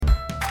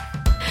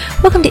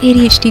Welcome to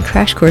ADHD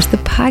Crash Course, the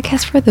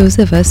podcast for those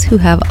of us who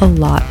have a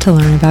lot to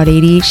learn about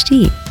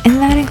ADHD, and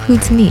that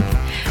includes me.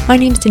 My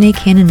name is Danae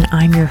Cannon, and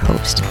I'm your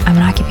host. I'm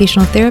an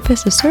occupational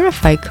therapist, a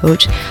certified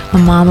coach, a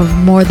mom of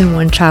more than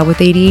one child with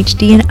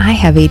ADHD, and I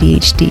have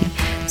ADHD.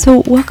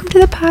 So welcome to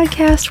the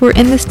podcast. We're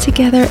in this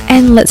together,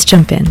 and let's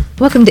jump in.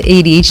 Welcome to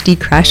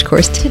ADHD Crash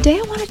Course. Today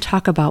I want to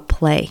talk about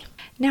play.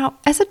 Now,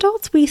 as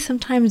adults, we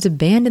sometimes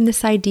abandon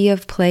this idea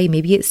of play.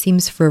 Maybe it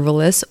seems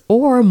frivolous,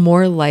 or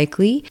more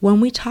likely,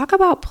 when we talk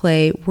about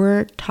play,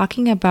 we're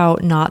talking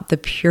about not the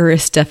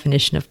purest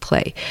definition of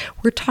play.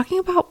 We're talking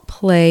about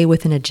play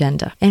with an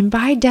agenda. And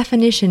by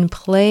definition,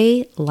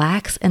 play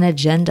lacks an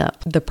agenda.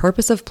 The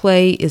purpose of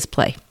play is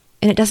play.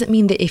 And it doesn't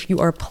mean that if you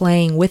are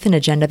playing with an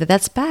agenda that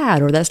that's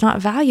bad or that's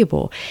not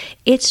valuable.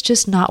 It's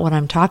just not what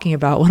I'm talking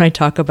about when I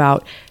talk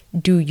about,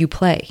 do you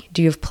play?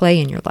 Do you have play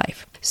in your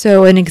life?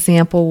 So an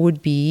example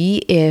would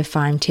be if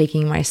I'm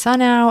taking my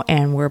son out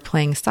and we're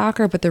playing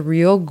soccer, but the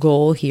real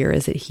goal here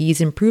is that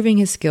he's improving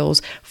his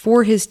skills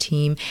for his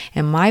team,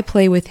 and my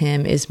play with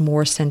him is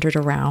more centered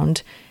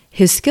around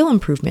his skill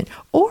improvement.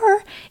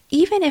 Or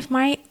even if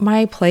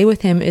my play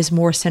with him is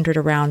more centered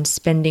around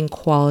spending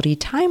quality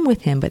time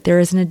with him, but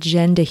there is an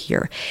agenda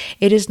here.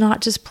 It is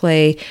not just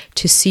play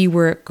to see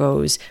where it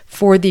goes,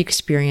 for the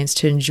experience,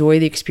 to enjoy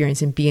the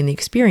experience and be in the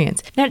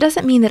experience. Now, it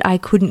doesn't mean that I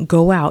couldn't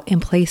go out and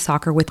play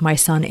soccer with my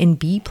son and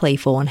be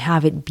playful and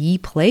have it be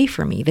play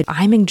for me, that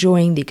I'm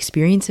enjoying the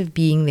experience of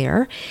being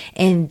there,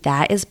 and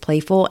that is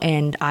playful,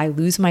 and I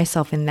lose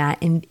myself in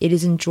that, and it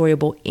is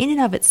enjoyable in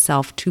and of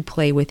itself to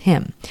play with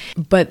him.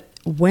 But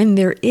when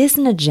there is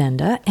an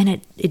agenda, and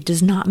it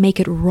does not make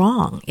it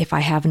wrong if I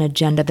have an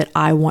agenda that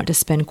I want to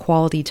spend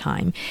quality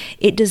time,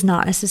 it does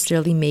not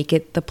necessarily make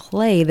it the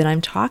play that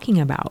I'm talking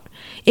about.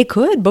 It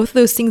could, both of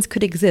those things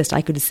could exist.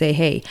 I could say,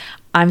 hey,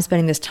 I'm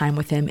spending this time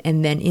with him,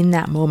 and then in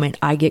that moment,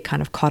 I get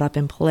kind of caught up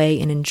in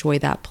play and enjoy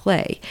that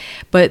play.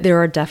 But there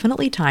are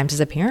definitely times as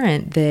a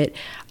parent that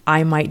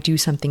I might do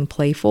something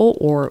playful,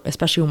 or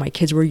especially when my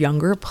kids were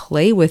younger,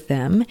 play with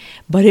them,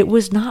 but it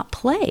was not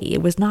play.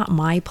 It was not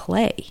my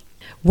play.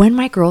 When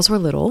my girls were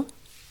little,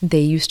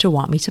 they used to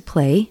want me to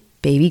play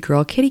baby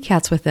girl kitty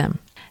cats with them.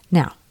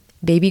 Now,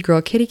 baby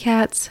girl kitty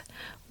cats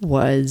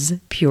was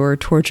pure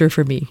torture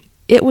for me.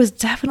 It was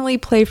definitely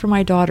play for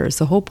my daughters.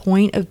 The whole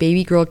point of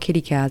baby girl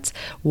kitty cats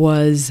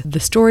was the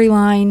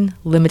storyline,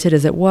 limited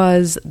as it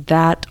was.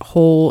 That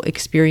whole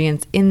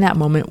experience in that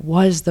moment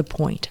was the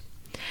point.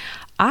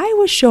 I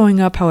was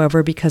showing up,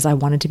 however, because I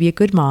wanted to be a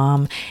good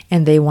mom,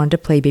 and they wanted to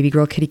play baby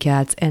girl kitty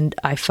cats, and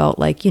I felt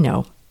like,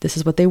 this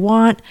is what they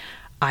want.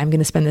 I'm going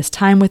to spend this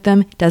time with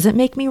them. Doesn't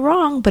make me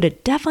wrong, but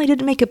it definitely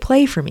didn't make it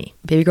play for me.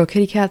 Baby girl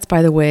kitty cats,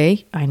 by the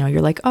way, I know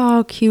you're like,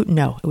 oh, cute.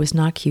 No, it was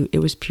not cute. It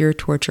was pure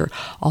torture.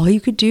 All you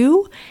could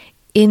do,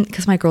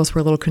 because my girls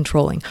were a little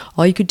controlling,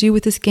 all you could do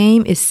with this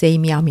game is say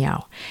meow,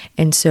 meow.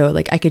 And so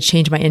I could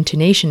change my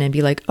intonation and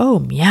be like, oh,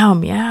 meow,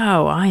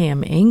 meow, I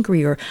am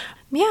angry, or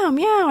meow,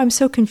 meow, I'm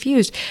so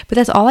confused. But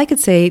that's all I could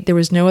say. There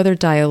was no other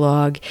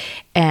dialogue,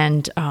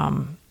 and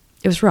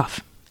it was rough.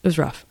 It was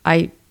rough.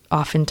 I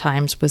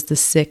oftentimes was the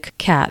sick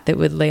cat that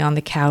would lay on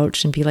the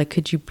couch and be like,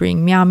 could you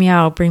bring meow,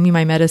 meow, bring me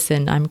my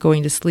medicine, I'm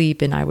going to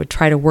sleep. And I would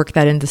try to work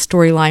that into the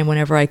storyline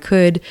whenever I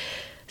could.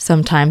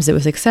 Sometimes it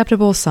was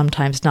acceptable,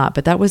 sometimes not,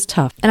 but that was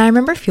tough. And I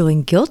remember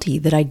feeling guilty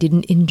that I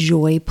didn't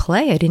enjoy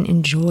play. I didn't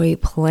enjoy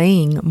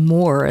playing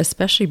more,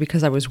 especially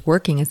because I was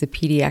working as a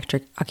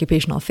pediatric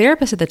occupational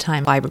therapist at the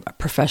time. I'm a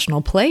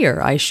professional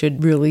player. I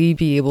should really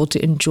be able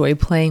to enjoy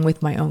playing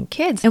with my own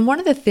kids. And one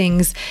of the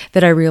things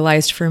that I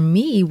realized for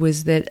me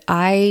was that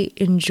I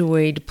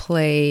enjoyed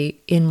play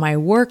in my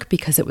work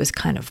because it was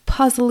kind of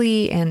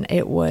puzzly, and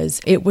it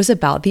was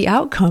about the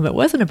outcome. It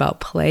wasn't about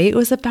play. It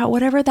was about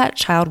whatever that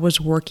child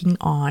was working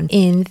on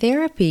in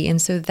therapy.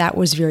 And so that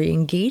was very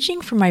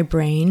engaging for my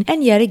brain.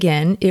 And yet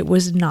again, it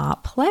was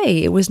not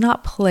play. It was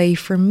not play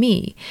for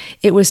me.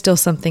 It was still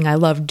something I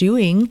loved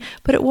doing,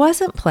 but it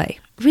wasn't play.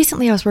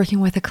 Recently, I was working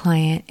with a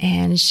client,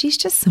 and she's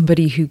just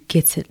somebody who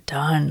gets it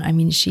done. I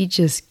mean, she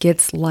just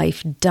gets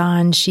life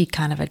done. She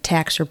kind of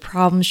attacks her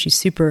problems. She's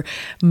super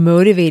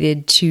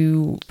motivated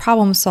to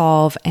problem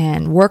solve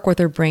and work with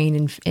her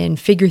brain and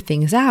figure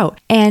things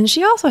out. And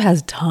she also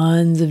has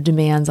tons of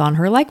demands on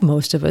her, like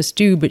most of us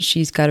do, but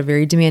she's got a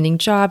very demanding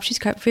job. She's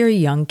got very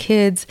young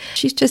kids.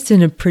 She's just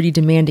in a pretty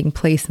demanding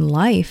place in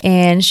life,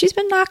 and she's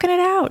been knocking it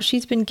out.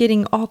 She's been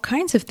getting all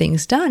kinds of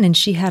things done, and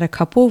she had a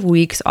couple of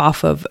weeks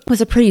off of, was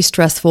a pretty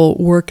stressful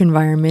work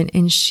environment,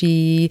 and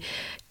she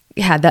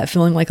had that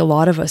feeling like a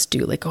lot of us do,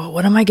 like, oh,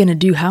 what am I going to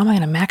do? How am I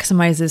going to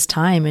maximize this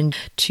time and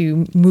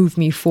to move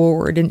me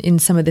forward in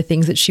some of the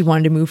things that she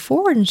wanted to move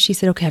forward? And she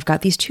said, okay, I've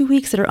got these 2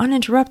 weeks that are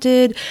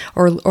uninterrupted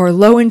or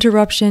low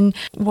interruption.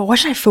 Well, what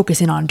should I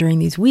focus in on during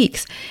these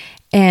weeks?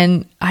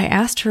 And I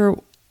asked her,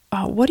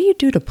 what do you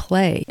do to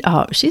play?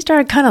 She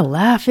started kind of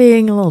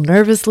laughing a little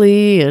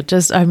nervously.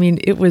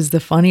 It was the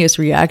funniest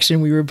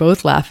reaction. We were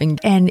both laughing,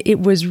 and it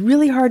was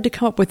really hard to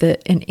come up with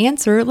an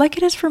answer like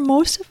it is for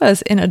most of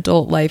us in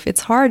adult life.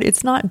 It's hard.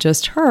 It's not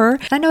just her.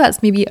 I know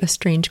that's maybe a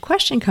strange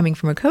question coming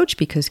from a coach,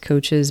 because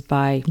coaches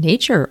by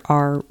nature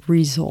are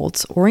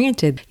results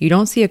oriented. You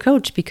don't see a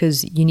coach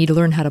because you need to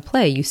learn how to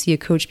play. You see a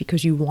coach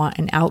because you want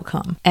an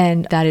outcome.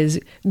 And that is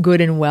good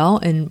and well,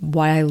 and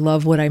why I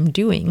love what I'm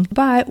doing.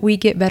 But we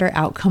get better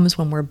outcomes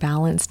when we're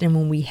balanced and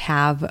when we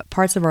have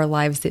parts of our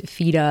lives that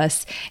feed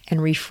us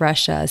and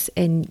refresh us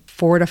and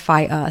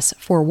fortify us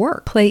for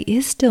work. Play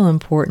is still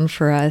important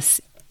for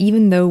us,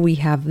 even though we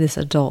have this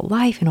adult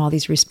life and all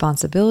these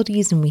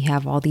responsibilities and we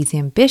have all these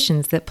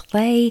ambitions. That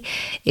play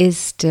is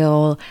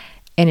still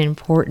an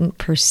important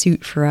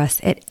pursuit for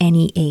us at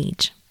any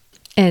age.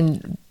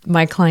 And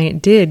my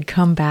client did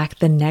come back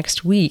the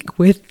next week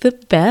with the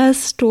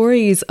best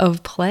stories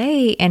of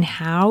play and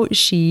how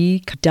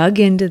she dug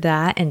into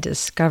that and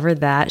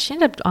discovered that. She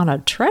ended up on a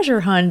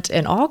treasure hunt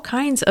and all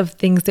kinds of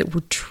things that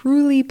were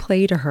truly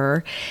play to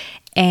her,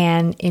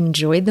 and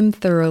enjoyed them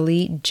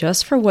thoroughly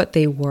just for what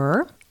they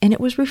were. And it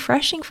was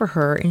refreshing for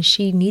her, and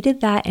she needed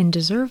that and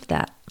deserved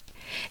that.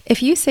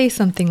 If you say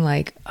something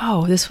like,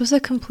 "Oh, this was a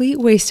complete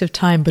waste of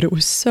time, but it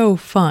was so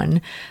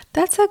fun,"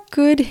 that's a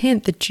good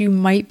hint that you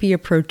might be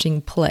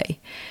approaching play.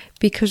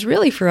 Because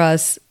really for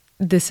us,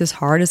 this is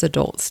hard as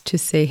adults to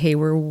say, hey,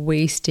 we're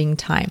wasting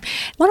time.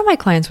 One of my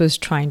clients was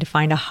trying to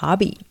find a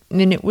hobby,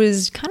 and it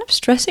was kind of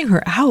stressing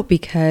her out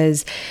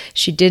because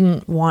she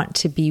didn't want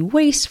to be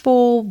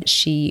wasteful.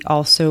 She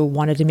also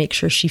wanted to make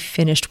sure she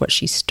finished what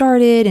she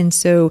started. And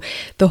so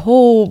the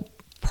whole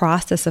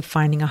process of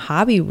finding a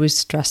hobby was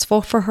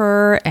stressful for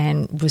her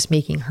and was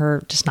making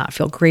her just not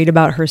feel great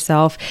about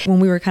herself.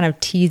 When we were kind of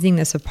teasing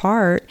this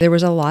apart, there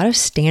was a lot of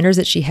standards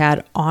that she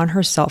had on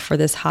herself for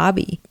this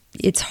hobby.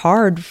 It's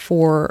hard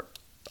for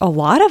a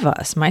lot of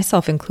us,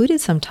 myself included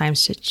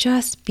sometimes, to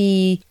just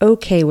be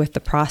okay with the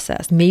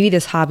process. Maybe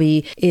this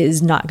hobby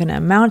is not going to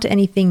amount to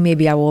anything.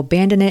 Maybe I will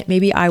abandon it.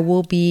 Maybe I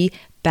will be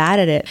bad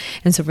at it.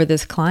 And so for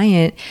this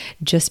client,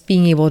 just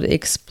being able to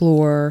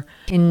explore,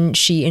 and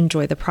she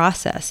enjoy the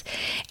process.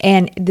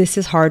 And this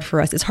is hard for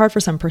us. It's hard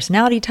for some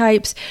personality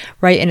types,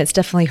 right? And it's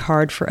definitely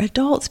hard for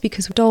adults,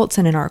 because adults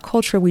and in our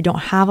culture, we don't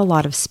have a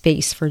lot of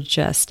space for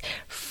just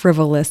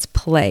frivolous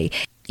play.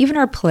 Even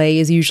our play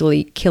is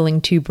usually killing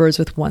two birds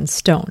with one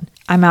stone.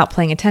 I'm out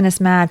playing a tennis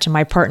match and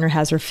my partner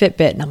has her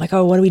Fitbit and I'm like,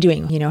 oh, what are we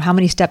doing? How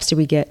many steps do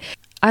we get?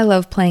 I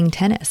love playing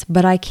tennis,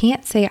 but I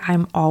can't say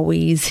I'm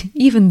always,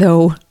 even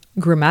though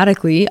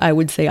grammatically I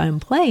would say I'm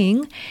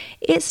playing,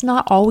 it's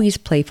not always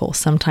playful.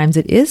 Sometimes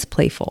it is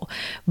playful.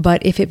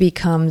 But if it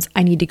becomes,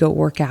 I need to go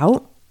work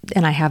out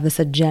and I have this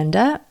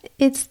agenda,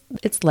 it's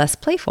less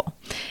playful.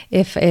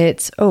 If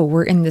it's, oh,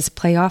 we're in this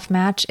playoff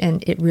match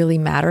and it really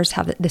matters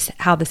how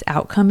this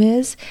outcome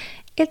is,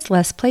 it's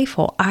less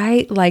playful.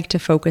 I like to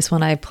focus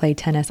when I play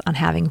tennis on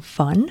having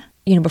fun.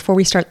 Before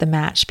we start the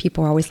match,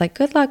 people are always like,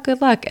 good luck.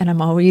 And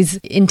I'm always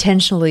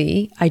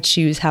intentionally, I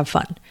choose have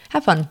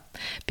fun,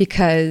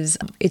 because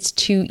it's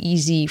too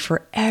easy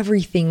for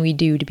everything we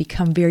do to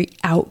become very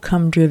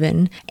outcome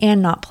driven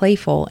and not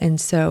playful. And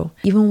so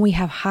even when we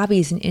have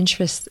hobbies and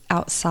interests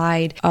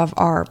outside of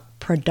our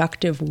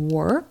productive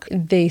work,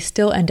 they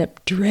still end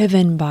up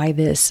driven by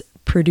this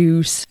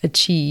produce,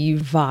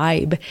 achieve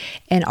vibe.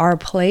 And our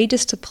play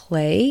just to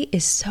play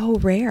is so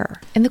rare.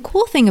 And the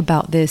cool thing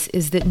about this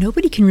is that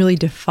nobody can really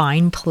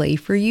define play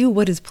for you.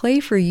 What is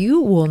play for you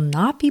will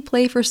not be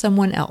play for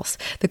someone else.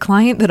 The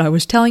client that I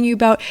was telling you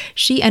about,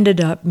 she ended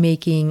up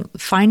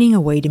finding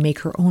a way to make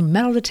her own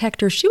metal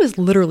detector. She was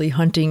literally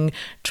hunting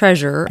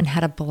treasure and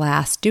had a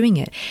blast doing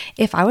it.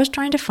 If I was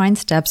trying to find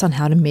steps on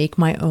how to make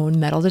my own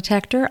metal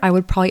detector, I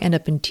would probably end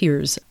up in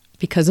tears,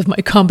 because of my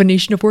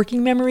combination of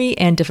working memory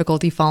and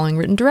difficulty following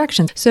written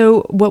directions.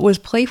 So what was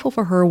playful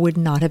for her would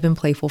not have been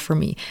playful for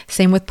me.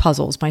 Same with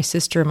puzzles. My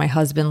sister and my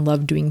husband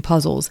love doing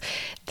puzzles.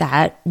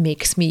 That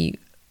makes me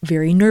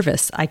very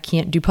nervous. I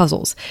can't do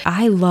puzzles.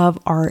 I love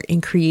art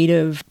and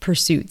creative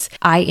pursuits.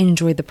 I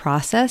enjoy the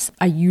process.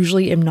 I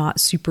usually am not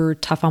super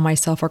tough on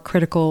myself or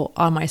critical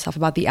on myself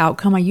about the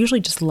outcome. I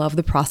usually just love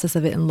the process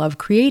of it and love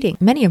creating.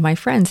 Many of my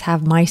friends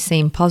have my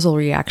same puzzle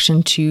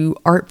reaction to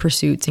art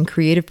pursuits and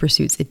creative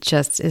pursuits. It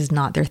just is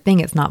not their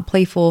thing. It's not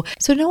playful.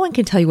 So no one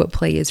can tell you what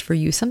play is for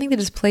you. Something that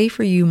is play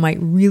for you might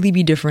really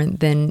be different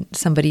than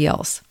somebody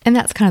else. And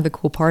that's kind of the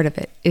cool part of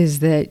it, is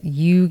that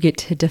you get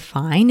to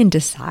define and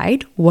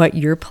decide what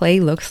your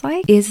play looks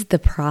like. Is the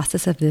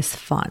process of this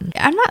fun?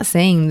 I'm not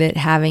saying that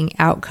having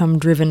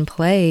outcome-driven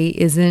play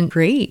isn't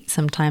great.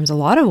 Sometimes a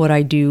lot of what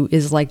I do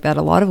is like that.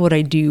 A lot of what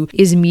I do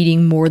is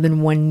meeting more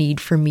than one need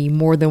for me,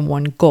 more than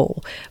one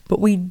goal. But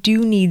we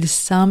do need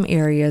some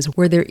areas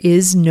where there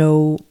is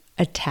no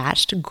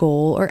attached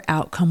goal or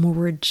outcome, where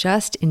we're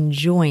just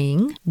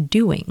enjoying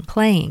doing,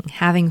 playing,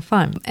 having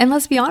fun. And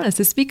let's be honest,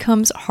 this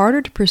becomes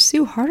harder to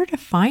pursue, harder to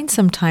find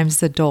sometimes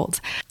as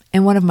adults.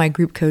 In one of my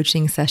group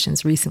coaching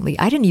sessions recently,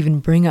 I didn't even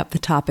bring up the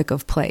topic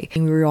of play.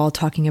 We were all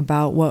talking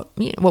about what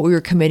we were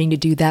committing to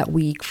do that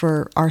week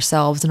for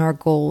ourselves and our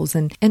goals.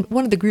 And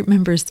one of the group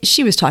members,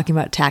 she was talking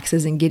about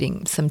taxes and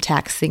getting some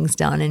tax things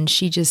done. And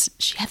she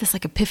had this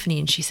like epiphany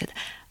and she said,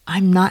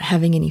 I'm not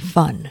having any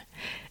fun.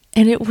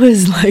 And it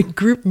was like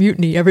group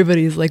mutiny.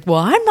 Everybody's like, well,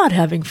 I'm not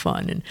having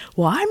fun. And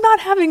well, I'm not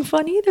having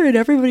fun either. And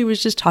everybody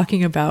was just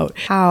talking about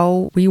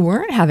how we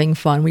weren't having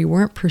fun. We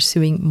weren't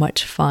pursuing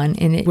much fun.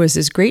 And it was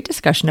this great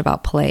discussion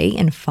about play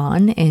and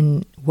fun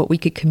and what we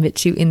could commit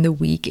to in the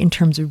week in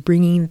terms of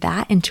bringing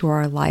that into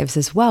our lives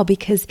as well,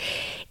 because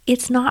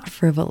it's not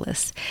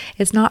frivolous.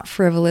 It's not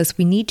frivolous.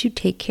 We need to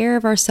take care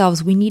of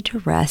ourselves. We need to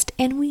rest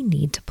and we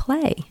need to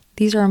play.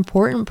 These are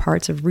important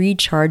parts of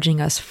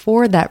recharging us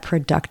for that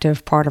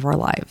productive part of our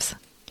lives.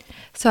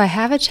 So I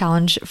have a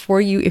challenge for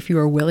you, if you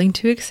are willing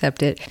to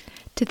accept it,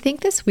 to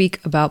think this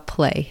week about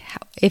play.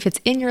 If it's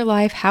in your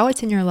life, how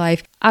it's in your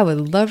life. I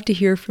would love to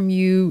hear from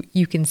you.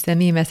 You can send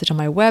me a message on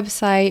my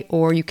website,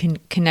 or you can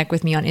connect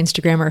with me on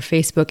Instagram or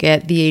Facebook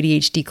at the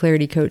ADHD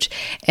Clarity Coach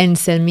and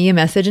send me a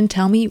message and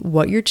tell me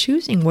what you're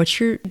choosing, what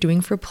you're doing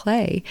for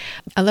play.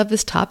 I love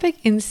this topic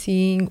and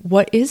seeing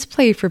what is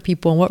play for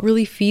people and what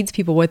really feeds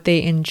people, what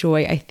they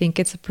enjoy. I think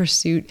it's a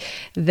pursuit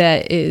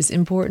that is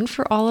important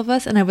for all of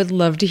us, and I would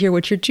love to hear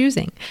what you're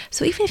choosing.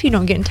 So even if you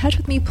don't get in touch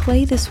with me,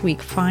 play this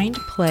week. Find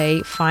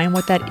play, find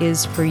what that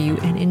is for you,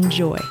 and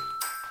enjoy.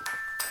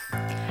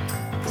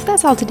 So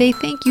that's all today.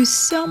 Thank you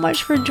so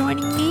much for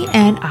joining me,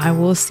 and I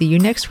will see you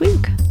next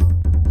week.